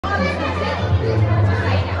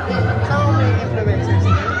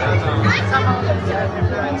Kasama ko dyan,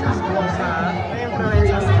 influencers ko sa... May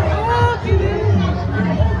influencers ko.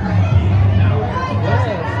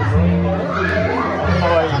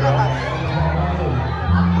 How are you?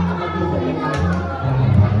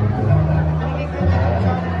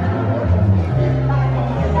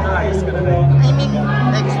 Nice, good day. I make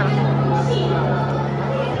extra.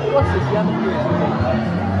 What's this? You haven't used it.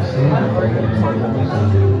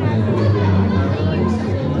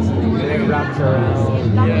 Wraps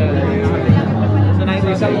around. Yeah. So nice.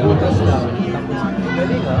 Isang butas lang.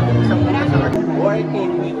 Galing ha? Isang butas lang.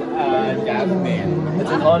 Working with Jasmine.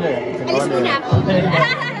 It's an honor. It's an honor.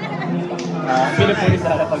 Pinapulis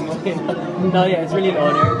na pag mo. No, yeah, it's really an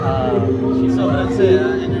honor. She's so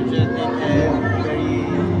energetic and very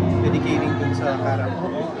dedicating dun sa character.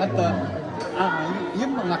 At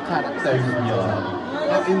yung mga characters nyo,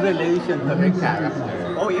 in relation to her character.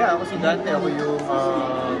 Oh yeah, ako si Dante. Ako yung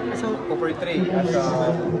portray as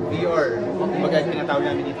a VR. Kumbaga tinatawag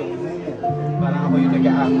namin dito Mumu. Parang ako yung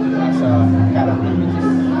nag-a-act as a character, which is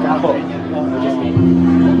ako. Which is me.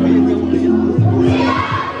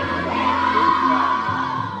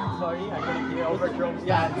 Sorry, I couldn't hear over drums.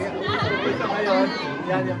 Yan, ito ngayon,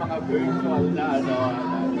 yan yung mga virtual na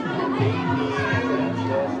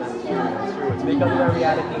It's becoming a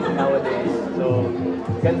reality nowadays. So,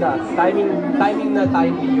 ganda. Timing na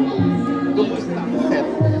timely yung movie. Kumusta ang set?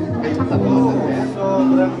 Kayo tatlo sa set?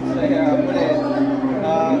 Sobrang saya. Ulit.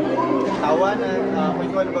 Tawanan,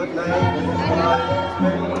 kwentuhan about life.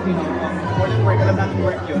 More than work, alam namin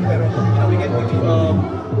work yun. Pero, we get to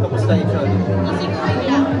kamusta each other. Easy going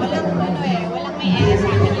lang. Walang may ere sa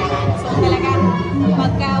akin lahat. So, talagang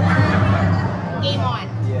pagka game on.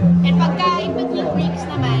 And pagka in between breaks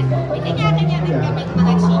naman, may kanya-kanya din kami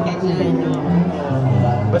mga chika dyan.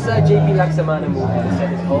 Basta JP lang sa mga movie. The set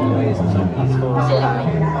is always so peaceful, so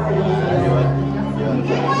happy.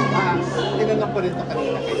 Tinanong ko rin ito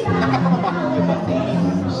kanina kayo. Nakapamahal niyo ba si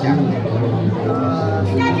Jack?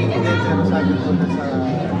 Hindi, pero sabi ko na sa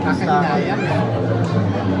Nakahinayang eh.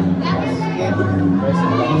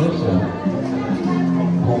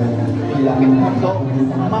 So,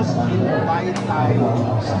 must invite tayo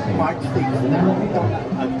March 6 na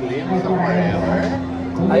a glimpse of forever.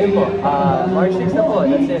 Ayun po, March 6 na po,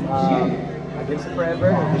 that's it. A Glimpse of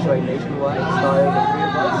Forever will be showing nationwide, starring the three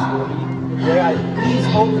of us. We'll be there. I please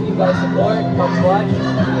hope that you guys support, come watch.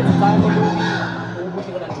 It's a timely movie.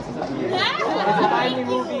 It's a timely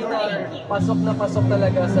movie na pasok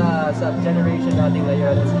talaga sa generation natin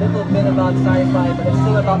ngayon. It's a little bit about sci-fi, but it's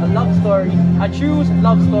still about a love story, a true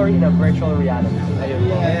love story in a virtual reality. Ayun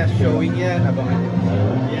po. Yeah, showing yan. Abangan nyo.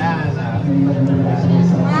 Yan.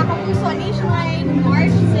 Mga kapuso, nationwide,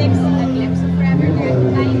 March 6, A Glimpse of Forever. There are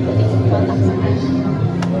 9 days of contact sa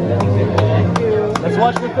Thank you. Let's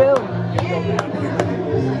watch the film.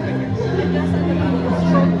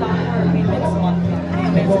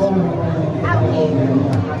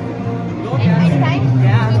 Anytime,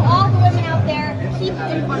 to all the women out there, keep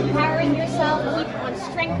empowering yourself, keep on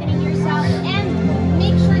strengthening yourself, and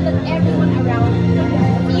make sure that everyone around you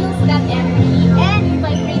feels that energy and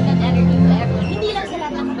vibrate that energy to everyone. Hindi lang sa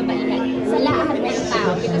lahat ng kababaihan, sa lahat ng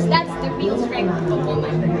tao, because that's the real strength of a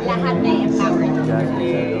woman. Lahat na empowered.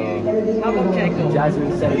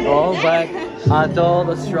 Jasmine said it all, but to all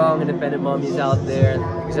the strong, independent mommies out there,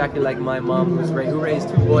 exactly like my mom, who raised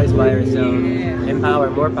 2 boys by herself,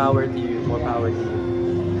 empower, more power to you, more power to you.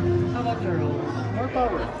 How about Jerome? More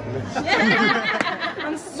power.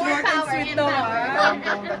 Ang short and sweet to ha.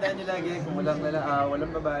 Kung tandaan nyo lagi, kung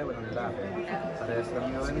walang babae, walang lalaki. Parehas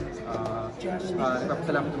lang yun.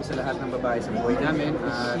 Nagpapasalamat kami sa lahat ng babae sa buhay namin.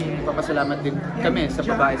 At nagpapasalamat din kami sa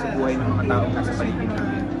babae sa buhay ng mga taong nasa paligid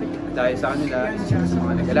namin. Dahil sa kanila, sa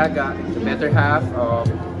mga nag-alaga, the better half of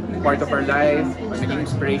part of our life, naging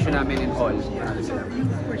inspiration namin in all. Maraming salamat.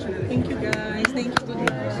 Thank you guys. Thank you to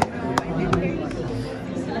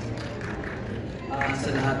sa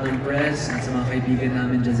lahat ng press at sa mga kaibigan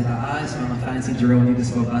namin dyan sa taas, mga fans si Jerome dito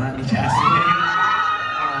sa baba, ni Jasmine,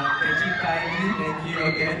 kay Chief Kylie, thank you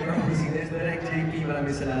again for hosting this, Direct JP,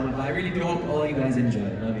 maraming salamat. I really do hope all you guys enjoy.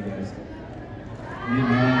 Love you guys.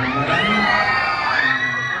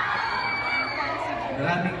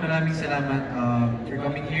 Maraming salamat for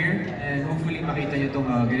coming here, and hopefully makita nyo itong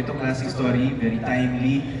ganitong klaseng story, very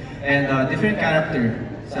timely, and different character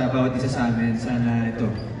sa bawat isa sa amin. Sana ito,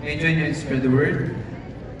 enjoy nyo and spread the word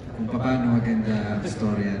kung paano maganda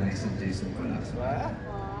storya ng isang Jason Colasso.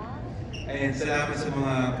 And salamat sa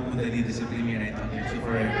mga pumunta dito sa premiere night on Glimpse of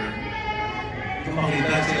Forever. Kung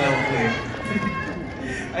makita sila ako eh.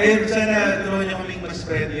 Ayun, sana tulungan niyo kaming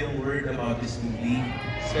mag-spread yung word about this movie.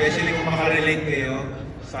 Especially kung makarelate kayo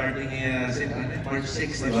starting March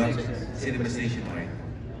 6, di ba? Cinema Station, okay.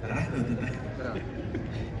 Tara, doon tayo.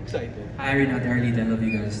 Excited. Hi, Renata, Arlita. I love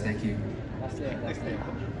you guys. Thank you.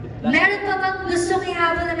 Meron pa bang gustong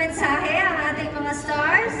ihabol na mensahe ang ating mga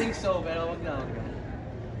stars? I think so, pero wag na.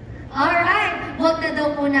 Alright, wag na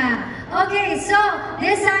daw muna. Okay, so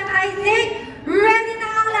this time I think ready na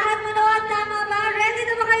ang lahat manood. Tama ba? Ready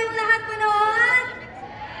na ba kayong lahat manood?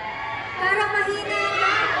 Parang mahina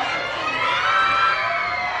na.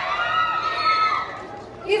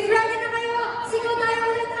 If ready na kayo, sigaw tayo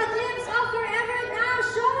ulit. A glimpse of forever now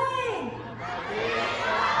showing.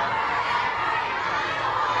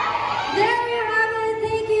 There you have it.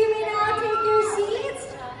 Thank you. You may now take your seats.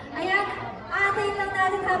 Ayan, atin lang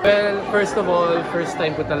natin habang... Well, first of all, first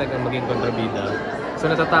time ko talaga maging kontrabida. So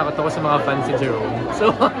natatakot ako sa mga fans si Jerome.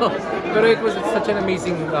 So, pero it was such an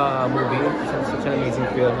amazing movie, such an amazing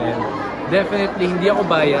film, and definitely hindi ako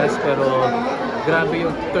biased, pero grabe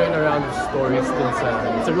yung turnaround of stories dun sa,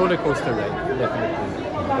 it's a roller coaster ride, definitely.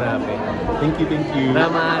 Grabe. Thank you, thank you.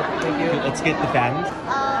 Salamat. Thank you. Let's get the fans.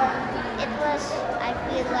 It was, I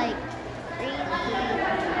feel like, really,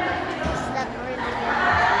 it's not really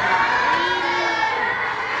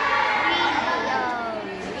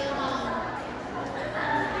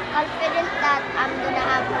confident that I'm gonna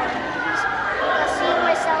have more movies because seeing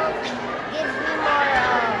myself gives me more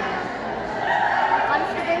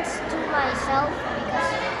confidence to myself because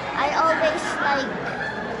I always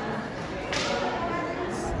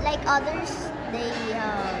like others,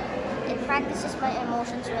 it practices my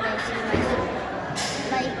emotions when I see myself.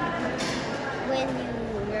 Like when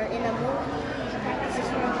you're in a movie, it practices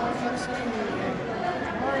your emotions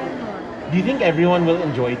more and more. Do you think everyone will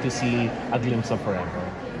enjoy to see A Glimpse of Forever?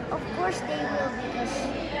 Of course they will because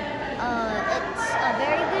it's a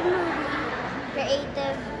very good movie,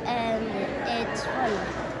 creative, and it's fun.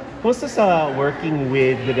 Kumusta sa working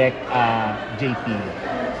with Direk JP?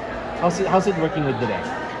 How's it working with Direk?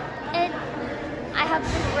 I have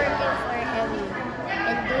been working for him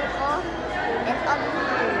in Duco and other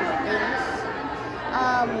things.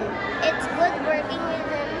 It's good working with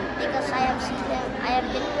him because I have seen him. I have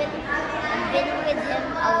been with him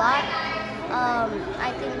a lot.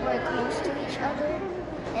 I think we're close to each other,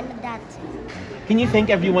 and that's it. Can you thank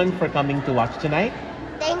everyone for coming to watch tonight?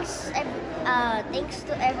 Thanks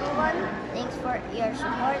to everyone. Thanks for your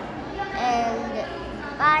support, and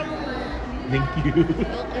bye. Thank you.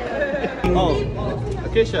 Oh,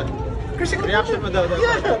 Krisha, reaction mo daw.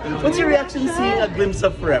 What's your reaction seeing A Glimpse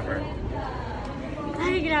of Forever?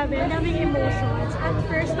 Ay, grabe. Ang daming emotions. At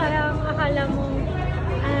first, parang akala mo,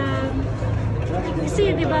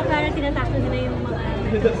 kasi di ba parang tinataklo nila yung mga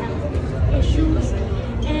mental health issues.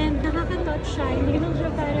 And nakaka-touch siya. Hindi naman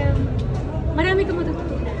siya parang, marami kang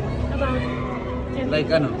matututunan about everything.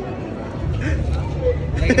 Like ano?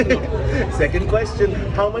 Second question,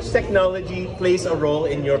 how much technology plays a role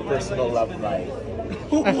in your personal love life?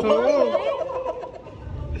 Wala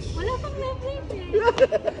pang love life eh.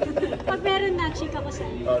 Pag meron na, chika ko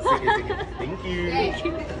sa'yo. Oh, sige. Thank you. Thank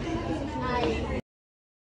you.